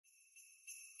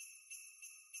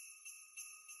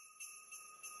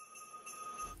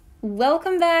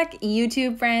Welcome back,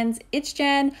 YouTube friends. It's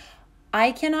Jen.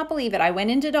 I cannot believe it. I went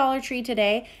into Dollar Tree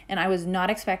today and I was not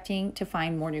expecting to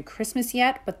find more new Christmas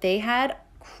yet, but they had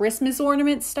Christmas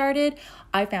ornaments started.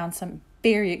 I found some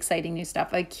very exciting new stuff.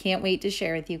 I can't wait to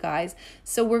share with you guys.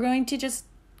 So we're going to just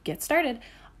get started.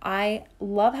 I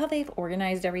love how they've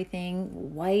organized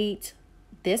everything. White.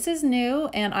 This is new,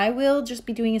 and I will just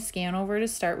be doing a scan over to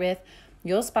start with.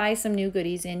 You'll spy some new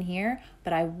goodies in here,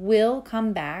 but I will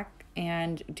come back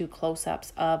and do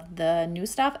close-ups of the new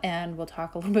stuff, and we'll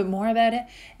talk a little bit more about it,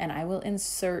 and I will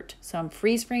insert some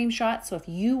freeze frame shots. So if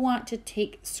you want to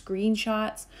take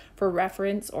screenshots for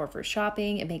reference or for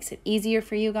shopping, it makes it easier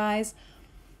for you guys.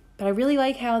 But I really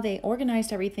like how they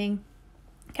organized everything,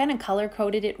 kind of color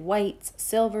coded it: whites,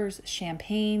 silvers,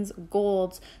 champagnes,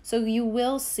 golds. So you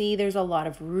will see there's a lot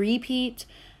of repeat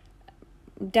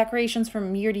decorations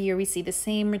from year to year. We see the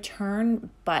same return,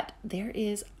 but there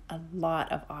is a lot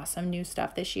of awesome new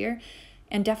stuff this year.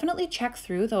 And definitely check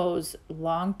through those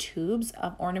long tubes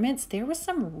of ornaments. There was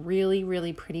some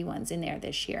really pretty ones in there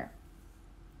this year.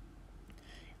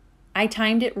 I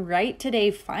timed it right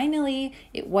today. Finally,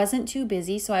 it wasn't too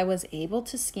busy, so I was able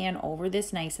to scan over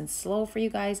this nice and slow for you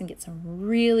guys and get some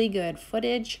really good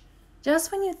footage.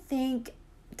 Just when you think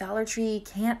Dollar Tree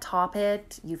can't top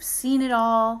it, you've seen it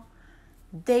all,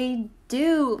 they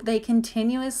do. They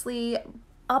continuously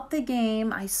up the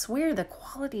game. I swear the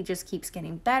quality just keeps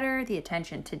getting better, the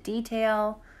attention to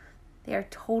detail. They are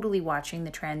totally watching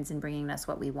the trends and bringing us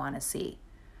what we want to see.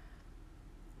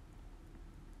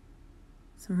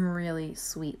 Some really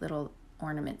sweet little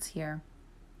ornaments here.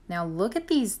 Now look at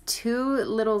these two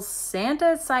little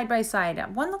Santas side by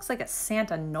side. One looks like a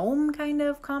Santa gnome kind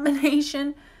of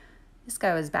combination. This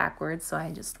guy was backwards, so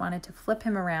I just wanted to flip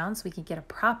him around so we could get a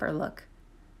proper look.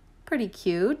 Pretty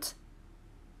cute.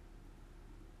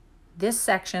 This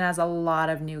section has a lot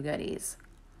of new goodies.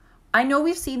 I know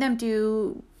we've seen them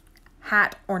do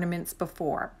hat ornaments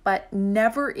before, but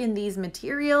never in these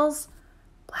materials.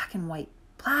 Black and white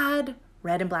plaid,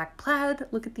 red and black plaid.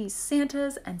 Look at these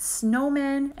Santas and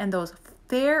snowmen and those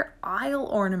fair isle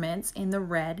ornaments in the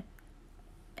red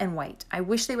and white. I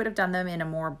wish they would have done them in a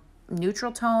more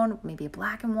neutral tone, maybe a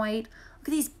black and white. Look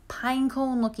at these pine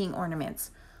cone looking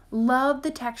ornaments. Love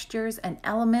the textures and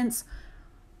elements.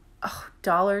 Oh,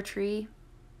 Dollar Tree.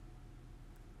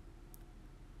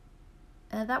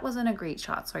 That wasn't a great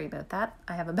shot. Sorry about that.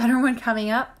 I have a better one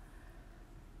coming up.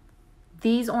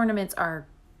 These ornaments are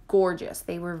gorgeous.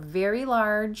 They were very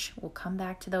large. We'll come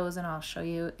back to those and I'll show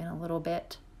you in a little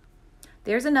bit.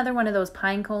 There's another one of those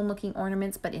pine cone looking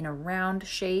ornaments, but in a round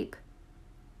shape.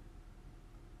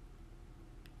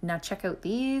 Now check out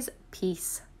these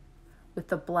piece with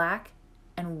the black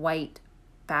and white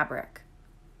fabric.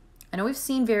 I know we've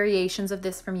seen variations of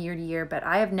this from year to year, but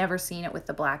I have never seen it with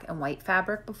the black and white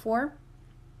fabric before.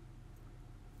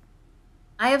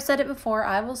 I have said it before,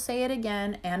 I will say it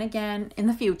again and again in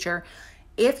the future.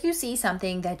 If you see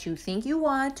something that you think you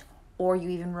want, or you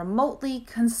even remotely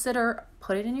consider,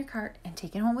 put it in your cart and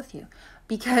take it home with you.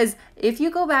 Because if you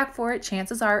go back for it,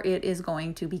 chances are it is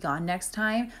going to be gone next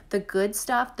time. The good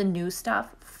stuff, the new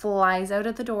stuff, flies out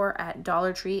of the door at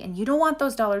Dollar Tree, and you don't want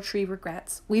those Dollar Tree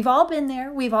regrets. We've all been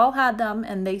there, we've all had them,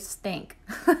 and they stink.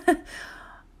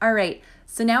 All right,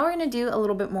 so now we're gonna do a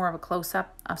little bit more of a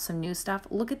close-up of some new stuff.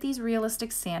 Look at these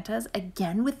realistic Santas,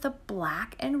 again with the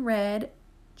black and red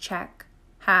check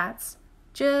hats.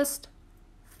 Just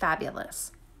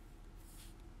fabulous.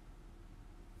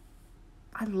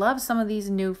 I love some of these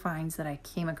new finds that I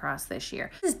came across this year.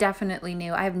 This is definitely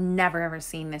new. I have never ever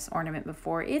seen this ornament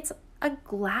before. It's a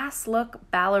glass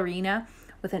look ballerina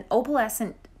with an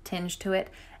opalescent tinge to it,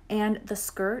 and the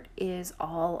skirt is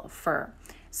all fur.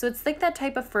 So it's like that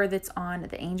type of fur that's on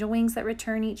the angel wings that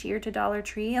return each year to Dollar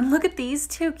Tree. And look at these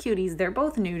two cuties. They're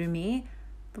both new to me.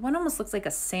 The one almost looks like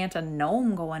a Santa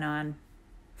gnome going on.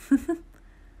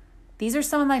 These are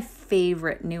some of my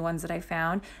favorite new ones that I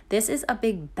found. This is a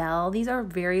big bell. These are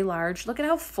very large. Look at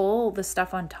how full the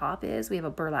stuff on top is. We have a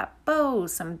burlap bow,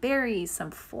 some berries, some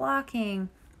flocking,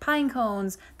 pine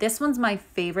cones. This one's my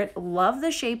favorite. Love the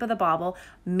shape of the bauble.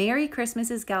 Merry Christmas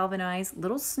is galvanized.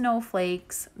 Little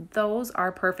snowflakes. Those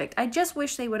are perfect. I just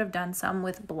wish they would have done some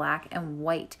with black and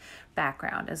white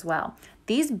background as well.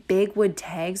 These big wood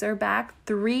tags are back.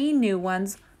 3 new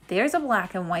ones. There's a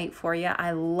black and white for you.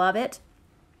 I love it.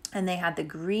 And they had the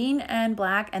green and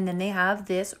black, and then they have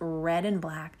this red and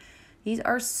black. These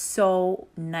are so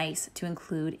nice to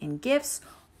include in gifts,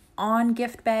 on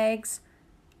gift bags.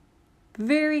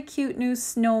 Very cute new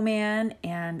snowman,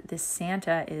 and this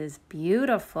Santa is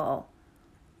beautiful.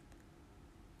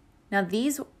 Now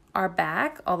these are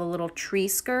back, all the little tree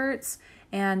skirts,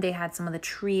 and they had some of the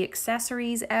tree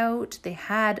accessories out. They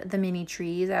had the mini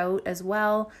trees out as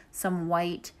well, some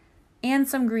white and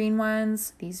some green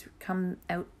ones. These come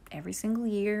out every single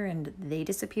year and they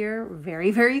disappear very,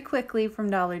 very quickly from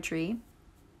Dollar Tree.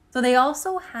 So they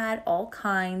also had all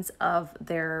kinds of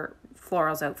their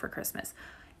florals out for Christmas,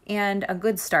 and a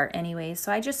good start anyway.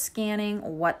 So I just scanning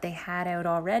what they had out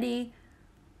already.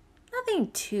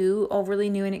 Nothing too overly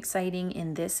new and exciting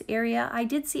in this area. I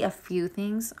did see a few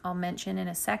things I'll mention in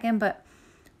a second, but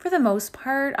for the most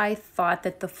part, I thought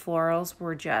that the florals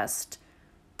were just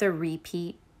the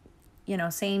repeat, you know,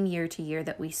 same year to year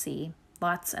that we see.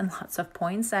 Lots and lots of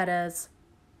poinsettias.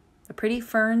 The pretty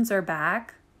ferns are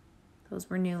back. Those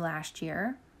were new last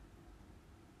year.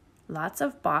 Lots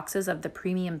of boxes of the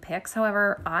premium picks.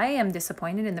 However, I am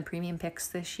disappointed in the premium picks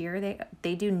this year.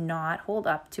 They do not hold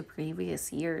up to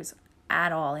previous years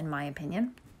at all, in my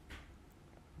opinion.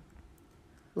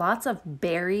 Lots of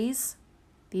berries.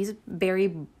 These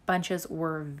berry bunches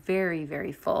were very,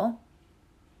 very full.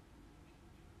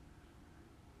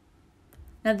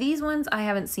 Now these ones I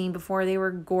haven't seen before. They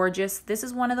were gorgeous. This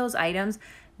is one of those items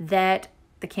that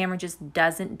the camera just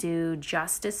doesn't do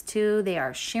justice to. They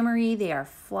are shimmery, they are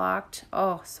flocked.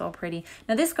 Oh, so pretty.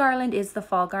 Now this garland is the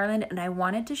fall garland, and I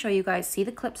wanted to show you guys, see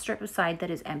the clip strip beside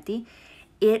that is empty?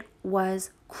 It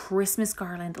was Christmas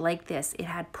garland like this. It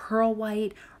had pearl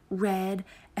white, red,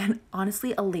 and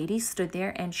honestly, a lady stood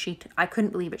there and I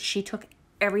couldn't believe it. She took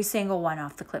every single one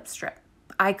off the clip strip.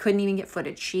 I couldn't even get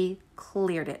footage. She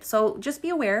cleared it. So just be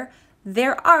aware,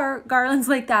 there are garlands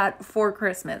like that for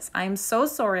Christmas. I'm so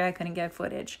sorry I couldn't get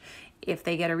footage. If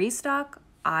they get a restock,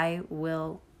 I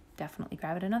will definitely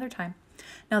grab it another time.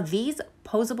 Now these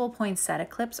posable poinsettia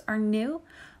clips are new.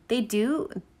 They do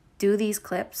these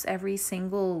clips every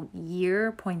single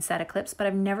year, poinsettia clips, but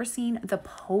I've never seen the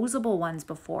posable ones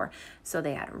before. So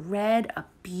they had red, a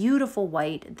beautiful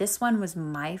white. This one was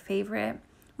my favorite,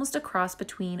 almost a cross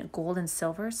between gold and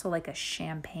silver, so like a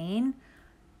champagne.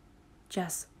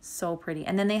 Just so pretty.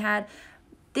 And then they had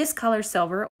this color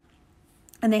silver,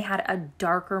 and they had a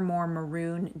darker, more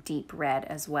maroon deep red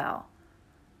as well.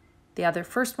 The other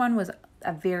first one was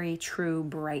a very true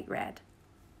bright red.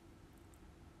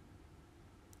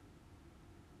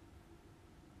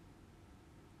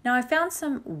 Now I found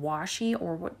some washi,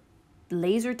 or what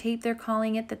laser tape they're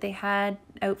calling it, that they had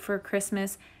out for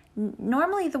Christmas.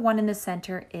 Normally the one in the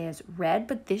center is red,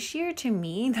 but this year to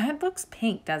me that looks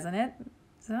pink, doesn't it?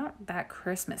 It's not that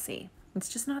Christmassy. It's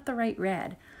just not the right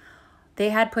red. They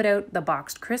had put out the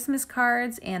boxed Christmas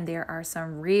cards, and there are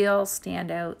some real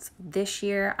standouts this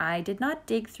year. I did not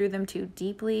dig through them too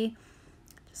deeply.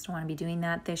 Just don't want to be doing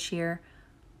that this year.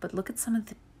 But look at some of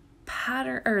the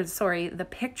the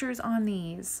pictures on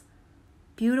these.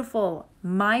 Beautiful.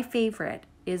 My favorite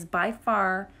is by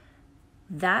far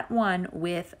that one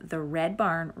with the red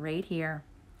barn right here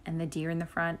and the deer in the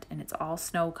front, and it's all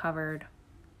snow covered.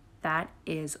 That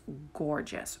is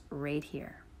gorgeous right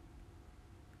here.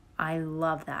 I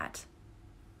love that.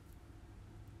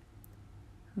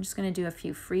 I'm just going to do a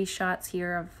few free shots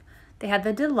here of, they had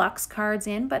the deluxe cards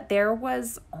in, but there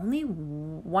was only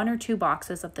 1 or 2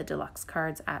 boxes of the deluxe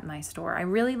cards at my store. I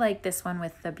really like this one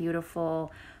with the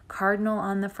beautiful cardinal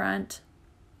on the front.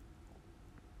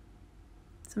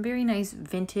 Some very nice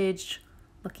vintage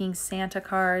looking Santa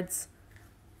cards.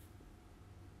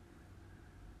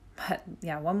 But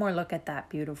yeah, one more look at that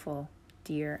beautiful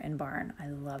deer and barn. I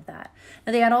love that.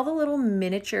 Now they had all the little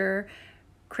miniature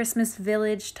Christmas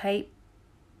village type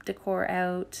decor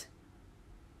out.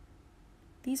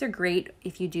 These are great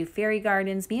if you do fairy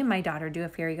gardens. Me and my daughter do a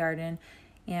fairy garden,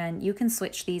 and you can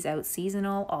switch these out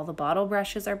seasonal. All the bottle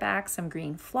brushes are back, some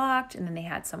green flocked, and then they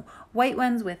had some white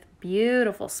ones with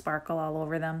beautiful sparkle all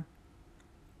over them.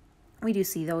 We do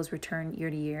see those return year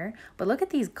to year. But look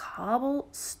at these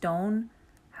cobblestone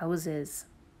houses,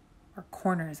 or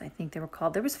corners, I think they were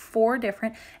called. There was 4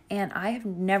 different, and I have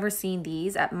never seen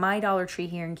these at my Dollar Tree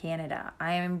here in Canada.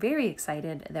 I am very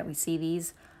excited that we see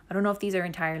these. I don't know if these are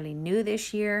entirely new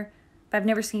this year, but I've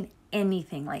never seen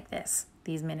anything like this.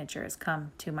 These miniatures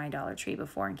come to my Dollar Tree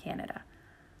before in Canada.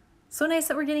 So nice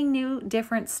that we're getting new,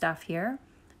 different stuff here.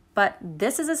 But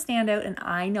this is a standout, and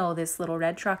I know this little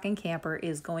red truck and camper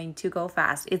is going to go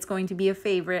fast. It's going to be a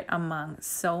favorite among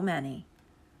so many.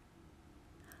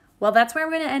 Well, that's where I'm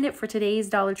going to end it for today's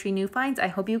Dollar Tree new finds. I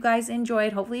hope you guys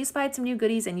enjoyed. Hopefully you spied some new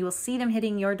goodies, and you will see them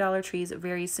hitting your Dollar Trees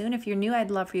very soon. If you're new,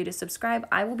 I'd love for you to subscribe.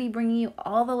 I will be bringing you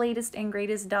all the latest and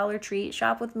greatest Dollar Tree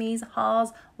shop with me's,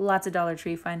 hauls, lots of Dollar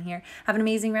Tree fun here. Have an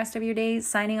amazing rest of your day.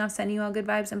 Signing off, sending you all good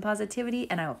vibes and positivity,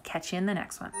 and I will catch you in the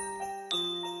next one.